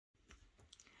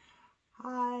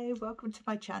Hi, welcome to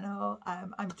my channel.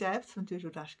 I'm Debs from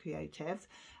Doodle Dash Creative.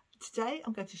 Today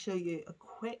I'm going to show you a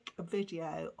quick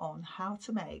video on how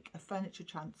to make a furniture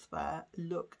transfer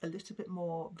look a little bit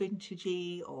more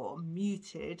vintagey or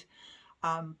muted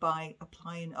by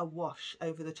applying a wash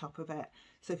over the top of it.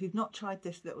 So if you've not tried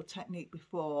this little technique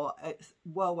before, it's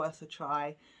well worth a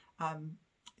try.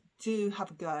 Do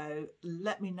have a go.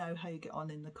 Let me know how you get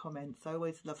on in the comments. I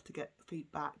always love to get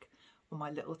feedback on my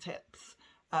little tips.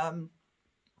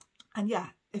 And yeah,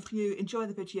 if you enjoy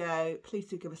the video, please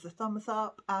do give us a thumbs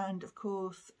up, and of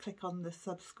course click on the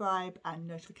subscribe and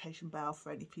notification bell for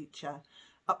any future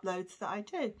uploads that I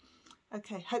do.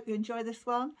 Okay, hope you enjoy this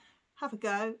one. Have a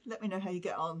go. Let me know how you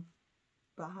get on.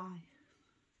 Bye.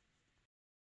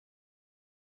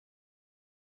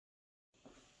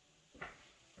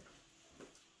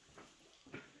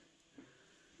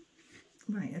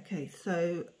 Right, okay,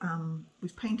 so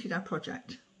we've painted our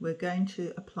project. We're going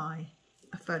to apply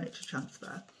a furniture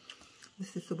transfer.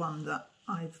 This is the one that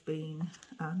I've been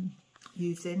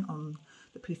using on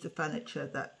the piece of furniture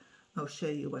that I'll show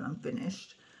you when I'm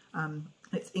finished.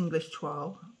 It's English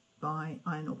Toile by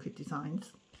Iron Orchid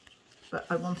Designs, but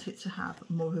I want it to have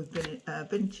more of a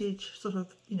vintage sort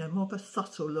of, you know, more of a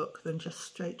subtle look than just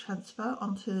straight transfer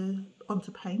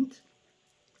onto paint.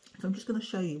 So I'm just going to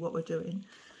show you what we're doing.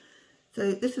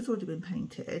 So this has already been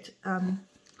painted.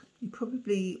 You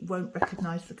probably won't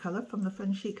recognise the colour from the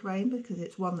Frenchic range because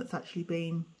it's one that's actually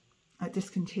been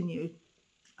discontinued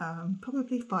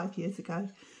probably 5 years ago.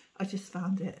 I just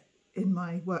found it in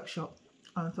my workshop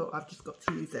and I thought I've just got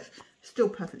to use it. Still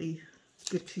perfectly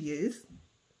good to use.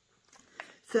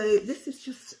 So this is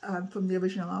just from the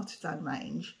original artisan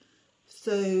range.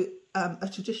 So a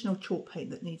traditional chalk paint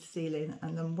that needs sealing,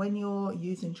 and then when you're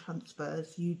using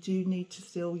transfers you do need to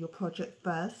seal your project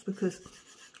first because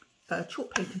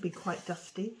chalk paint can be quite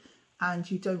dusty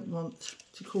and you don't want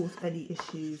to cause any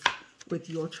issues with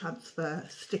your transfer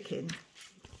sticking.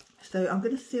 So I'm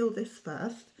going to seal this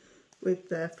first with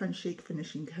the Frenchic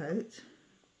finishing coat.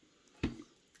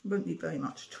 Won't need very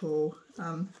much at all.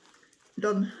 And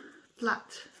on flat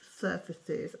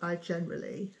surfaces I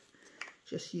generally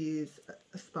just use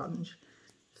a sponge.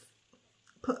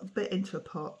 Put a bit into a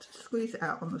pot, squeeze it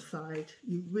out on the side.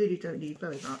 You really don't need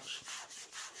very much,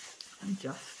 and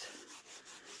just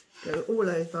go all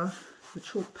over the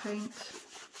chalk paint.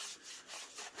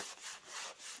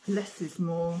 Less is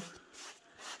more.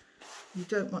 You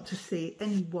don't want to see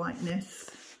any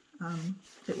whiteness.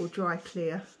 It will dry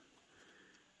clear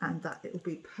and that it will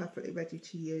be perfectly ready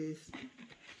to use.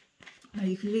 Now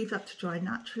you can leave that to dry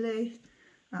naturally,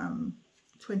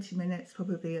 20 minutes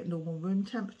probably at normal room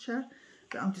temperature,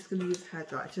 but I'm just going to use a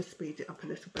hairdryer to speed it up a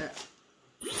little bit.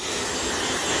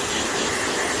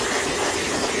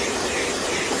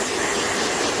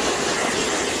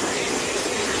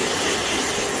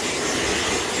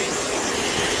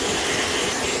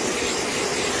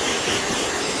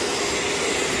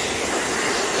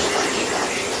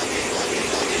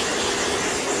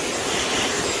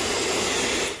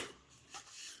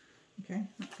 Okay,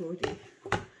 that's already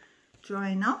dry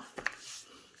enough.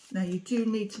 Now you do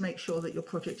need to make sure that your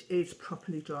project is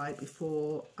properly dry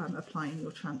before applying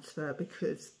your transfer,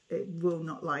 because it will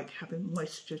not like having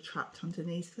moisture trapped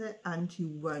underneath it and you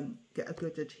won't get a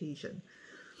good adhesion.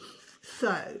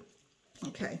 So,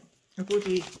 okay, I've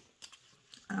already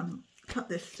cut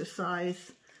this to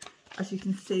size. As you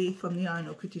can see from the Iron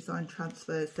Orchid Design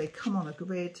transfers, they come on a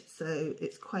grid, so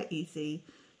it's quite easy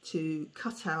to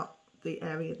cut out the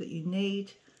area that you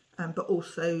need, but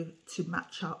also to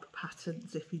match up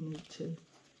patterns if you need to.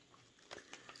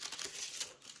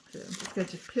 So I'm just going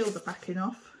to peel the backing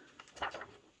off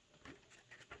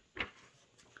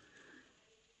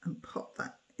and pop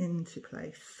that into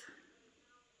place.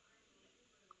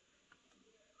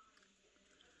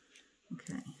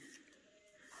 Okay,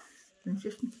 and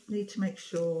just need to make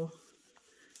sure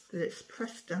that it's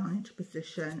pressed down into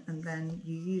position, and then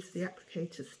you use the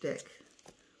applicator stick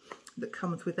that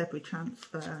comes with every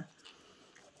transfer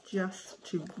just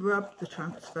to rub the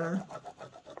transfer,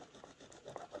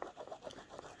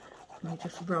 and you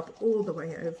just rub all the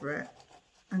way over it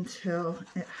until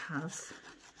it has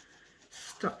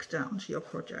stuck down to your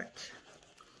project.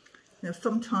 Now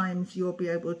sometimes you'll be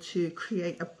able to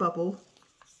create a bubble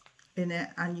in it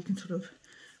and you can sort of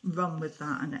run with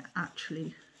that, and it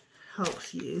actually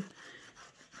helps you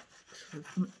sort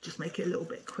of just make it a little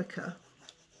bit quicker.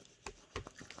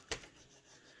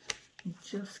 You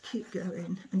just keep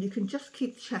going, and you can just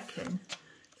keep checking.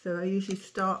 So I usually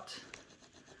start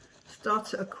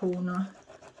at a corner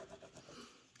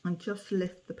and just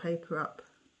lift the paper up,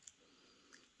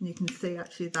 and you can see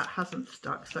actually that hasn't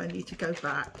stuck, so I need to go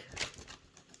back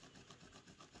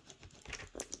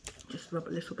just rub a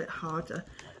little bit harder,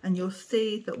 and you'll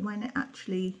see that when it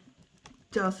actually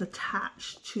does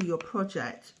attach to your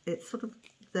project, it's sort of,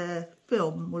 the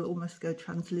film will almost go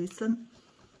translucent,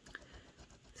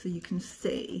 so you can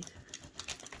see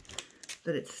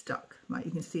that it's stuck. Right,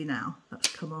 you can see now that's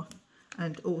come off,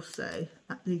 and also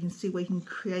you can see where you can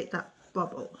create that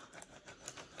bubble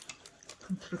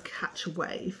and sort of catch a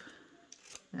wave.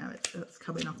 Now it's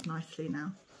coming off nicely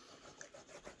now.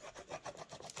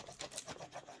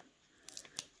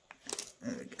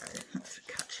 There we go, that's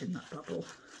catching that bubble.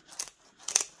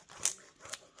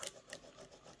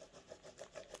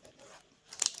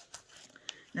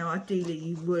 Now ideally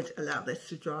you would allow this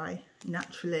to dry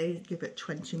naturally, give it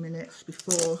 20 minutes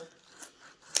before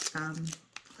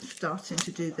starting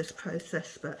to do this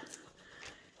process, but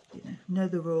you know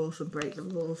the rules and break the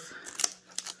rules.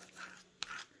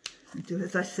 And do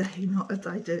as I say, not as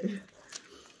I do.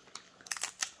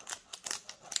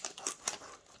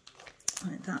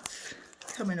 Right, that's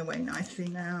coming away nicely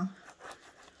now.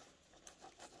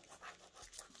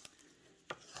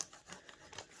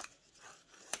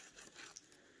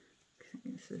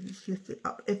 Okay, so just lift it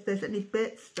up. If there's any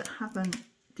bits that haven't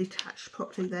detached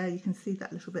properly there, you can see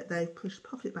that little bit there,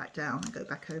 pop it back down and go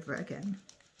back over it again.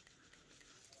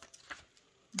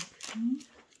 Okay.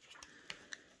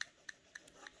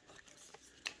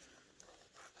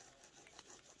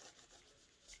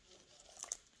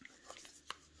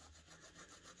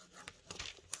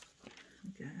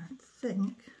 I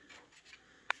think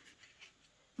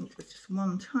there's just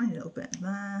one tiny little bit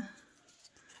there.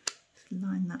 Just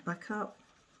line that back up.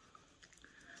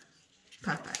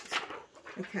 Perfect.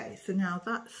 Okay, so now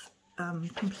that's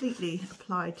completely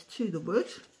applied to the wood,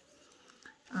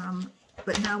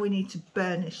 but now we need to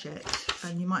burnish it,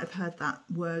 and you might have heard that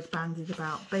word bandied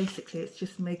about. Basically it's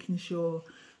just making sure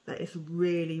that it's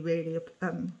really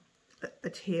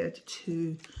adhered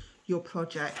to your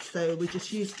project. So we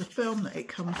just use the film that it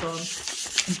comes on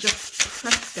and just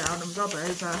press down and rub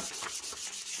over,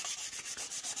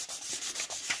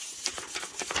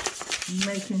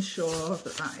 making sure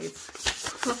that that is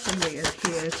properly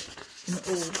adhered in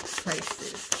all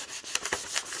places.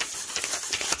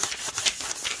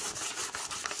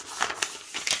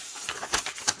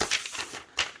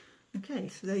 Okay,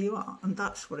 so there you are, and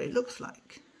that's what it looks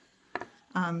like.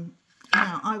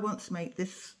 Now I want to make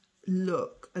this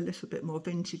look a little bit more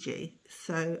vintagey,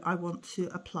 so I want to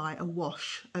apply a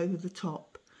wash over the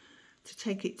top to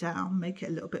take it down, make it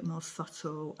a little bit more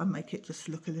subtle and make it just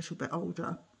look a little bit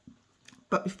older.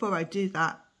 But before I do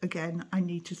that, again, I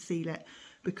need to seal it,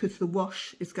 because the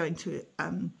wash is going to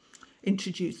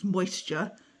introduce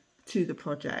moisture to the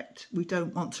project. We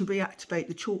don't want to reactivate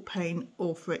the chalk paint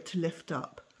or for it to lift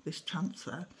up this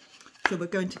transfer. So we're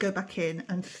going to go back in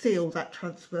and seal that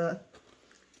transfer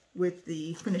with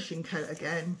the finishing coat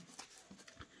again.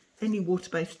 Any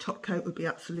water-based top coat would be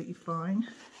absolutely fine.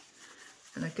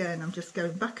 And again, I'm just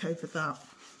going back over that.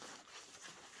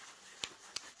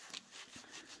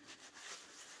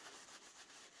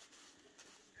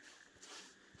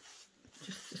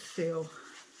 Just to seal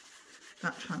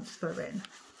that transfer in.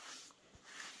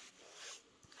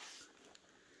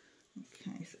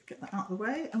 Okay, so get that out of the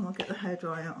way and we'll get the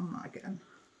hairdryer on that again.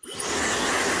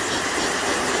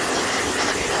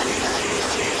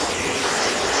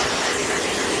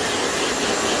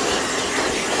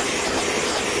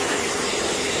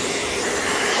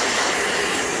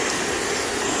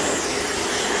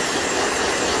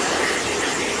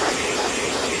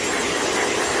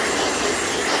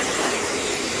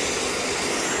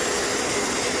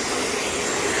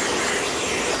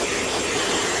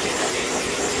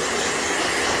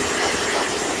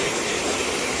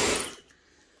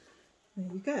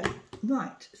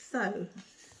 Right, so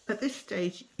at this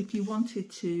stage, if you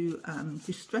wanted to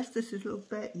distress this a little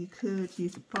bit, you could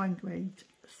use a fine grade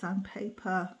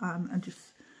sandpaper and just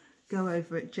go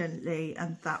over it gently,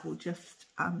 and that will just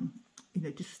you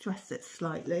know, distress it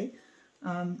slightly.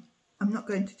 I'm not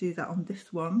going to do that on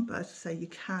this one, but as I say, you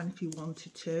can if you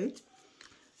wanted to.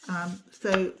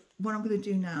 So what I'm going to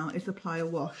do now is apply a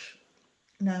wash.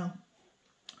 Now,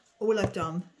 all I've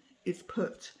done is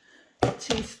put a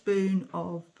teaspoon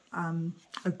of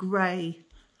a grey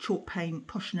chalk paint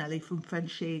Posh Nelly from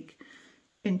Frenchic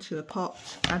into a pot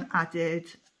and added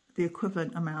the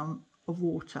equivalent amount of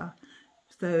water.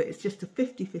 So it's just a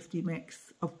 50-50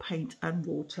 mix of paint and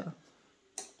water.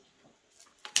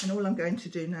 And all I'm going to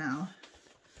do now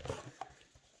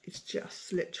is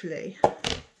just literally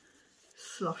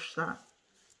slosh that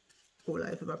all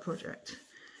over my project.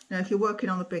 Now if you're working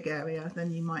on a big area,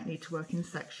 then you might need to work in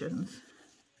sections.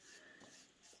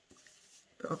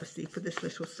 But obviously for this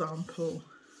little sample,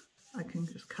 I can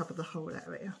just cover the whole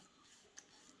area.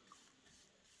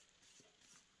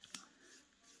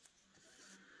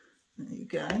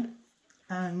 go.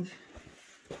 And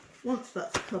once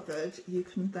that's covered, you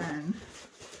can then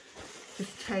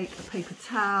just take a paper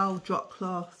towel, drop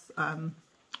cloth, a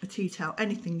tea towel,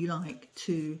 anything you like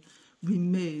to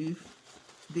remove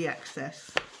the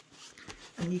excess.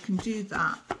 And you can do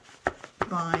that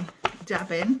by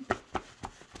dabbing,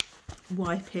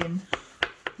 wiping,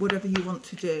 whatever you want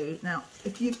to do. Now,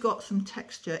 if you've got some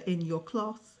texture in your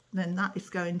cloth, then that is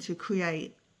going to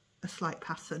create a slight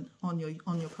pattern on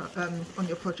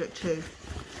your project too.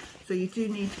 So you do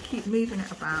need to keep moving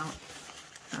it about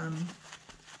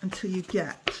until you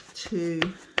get to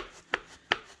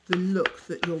the look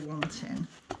that you're wanting.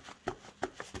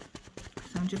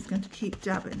 So I'm just going to keep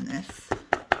dabbing this.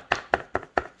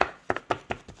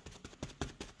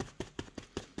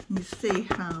 You see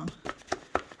how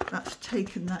that's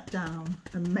taken that down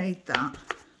and made that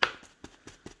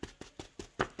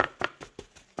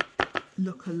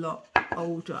look a lot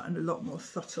older and a lot more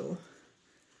subtle.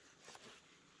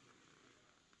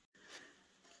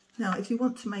 Now, if you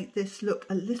want to make this look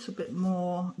a little bit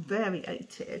more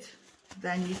variated,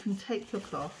 then you can take your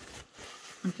cloth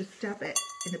and just dab it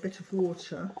in a bit of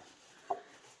water.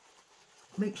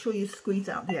 Make sure you squeeze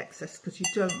out the excess because you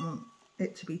don't want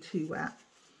it to be too wet.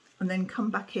 And then come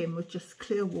back in with just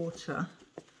clear water.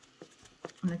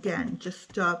 And again,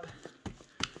 just dab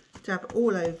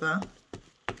all over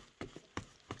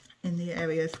in the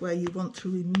areas where you want to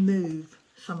remove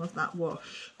some of that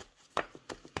wash.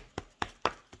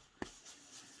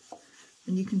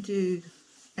 And you can do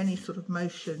any sort of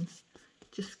motion,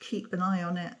 just keep an eye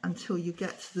on it until you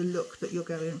get to the look that you're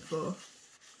going for.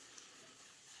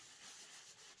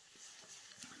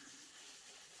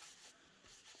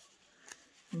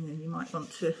 And then you might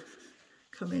want to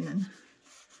come in and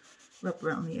rub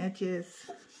around the edges.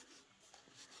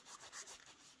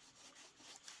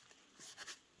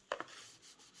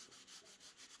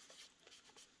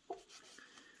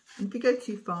 And if you go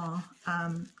too far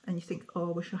and you think, oh,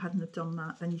 I wish I hadn't have done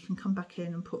that, then you can come back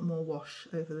in and put more wash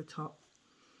over the top.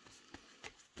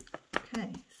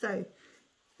 Okay, so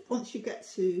once you get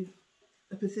to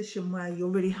a position where you're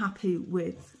really happy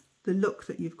with the look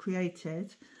that you've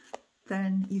created,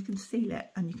 then you can seal it,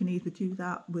 and you can either do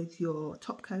that with your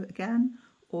top coat again,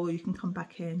 or you can come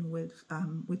back in with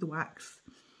the wax,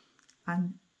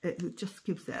 and it just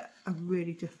gives it a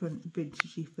really different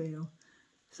vintagey feel.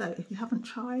 So if you haven't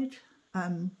tried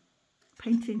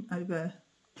painting over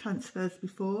transfers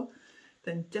before,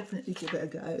 then definitely give it a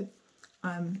go.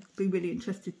 Be really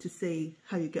interested to see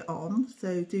how you get on.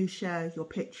 So do share your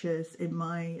pictures in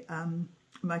my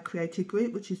my creative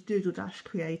group, which is Doodle Dash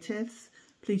Creatives.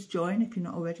 Please join if you're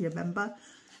not already a member.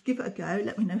 Give it a go.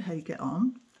 Let me know how you get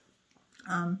on.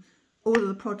 All of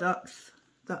the products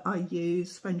that I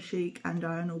use, Frenchic and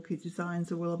Iron Orchid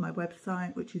Designs, are all on my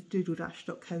website, which is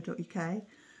doodledash.co.uk.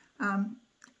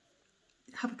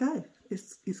 Have a go.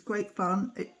 It's great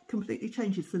fun. It completely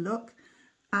changes the look,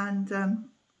 and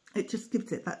it just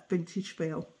gives it that vintage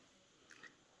feel.